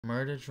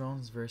Murder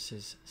drones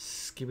versus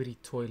Skibidi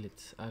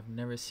toilet. I've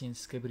never seen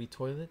Skibidi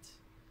toilet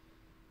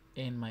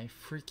in my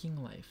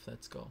freaking life.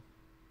 Let's go.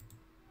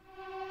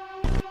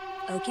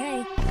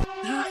 Okay,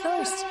 you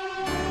first.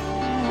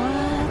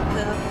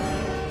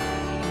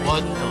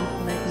 What Let me the? in,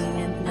 let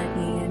me in, let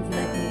me in,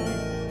 let me in.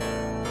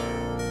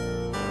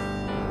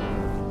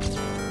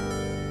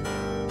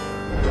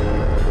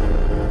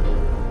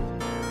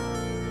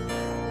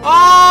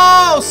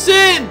 Oh,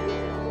 Sin!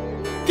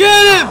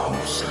 Get him!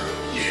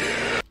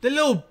 The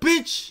little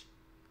bitch!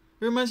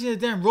 It reminds me of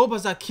the damn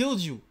robots that killed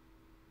you.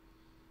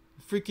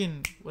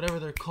 Freaking whatever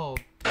they're called.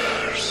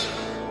 Get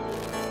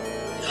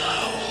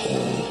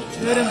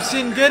him,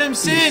 Sin! Get him,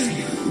 Sin!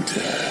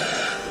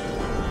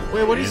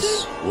 Wait, what is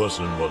This it?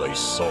 wasn't what I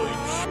saw in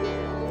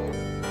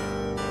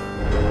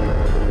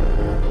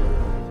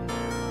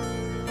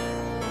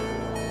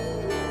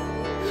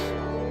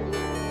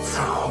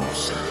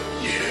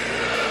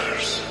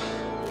years.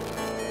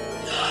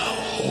 Now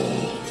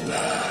hold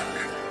back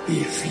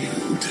if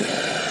you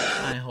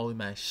dare. I ain't holding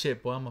my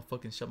shit, boy. I'm gonna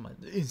fucking shut my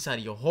inside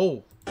of your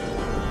hole.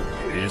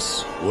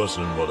 This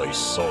wasn't what I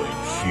saw in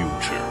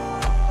future.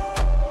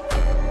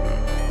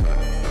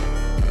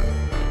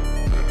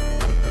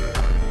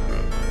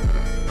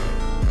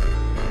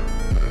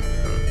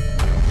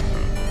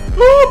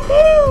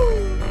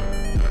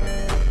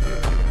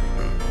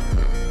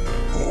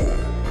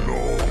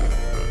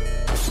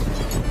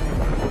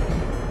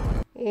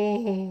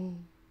 Oh.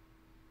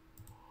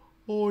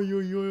 Oh, yo,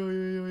 yo, yo,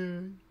 yo,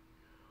 yo.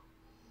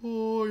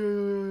 Oh, yo,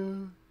 yo,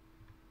 yo.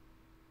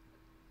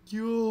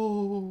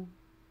 Yo.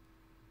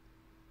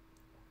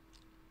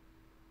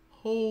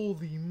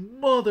 Holy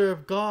mother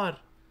of God.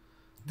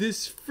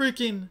 This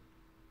freaking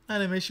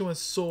animation was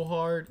so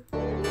hard.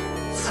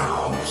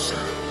 1,000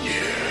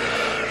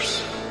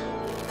 years.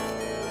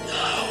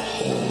 Now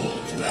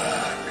hold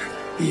back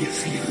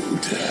if you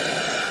dare.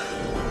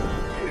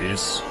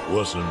 This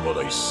wasn't what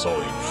I saw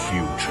in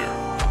future.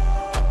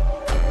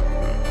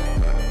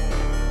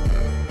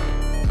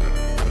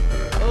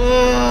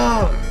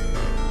 Ugh.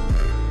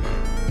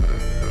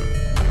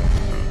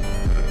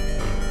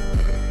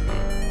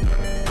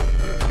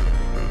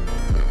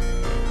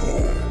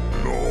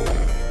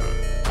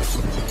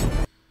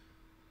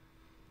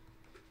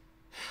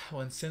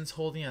 When Sin's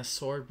holding a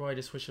sword, bro, I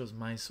just wish it was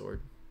my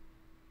sword.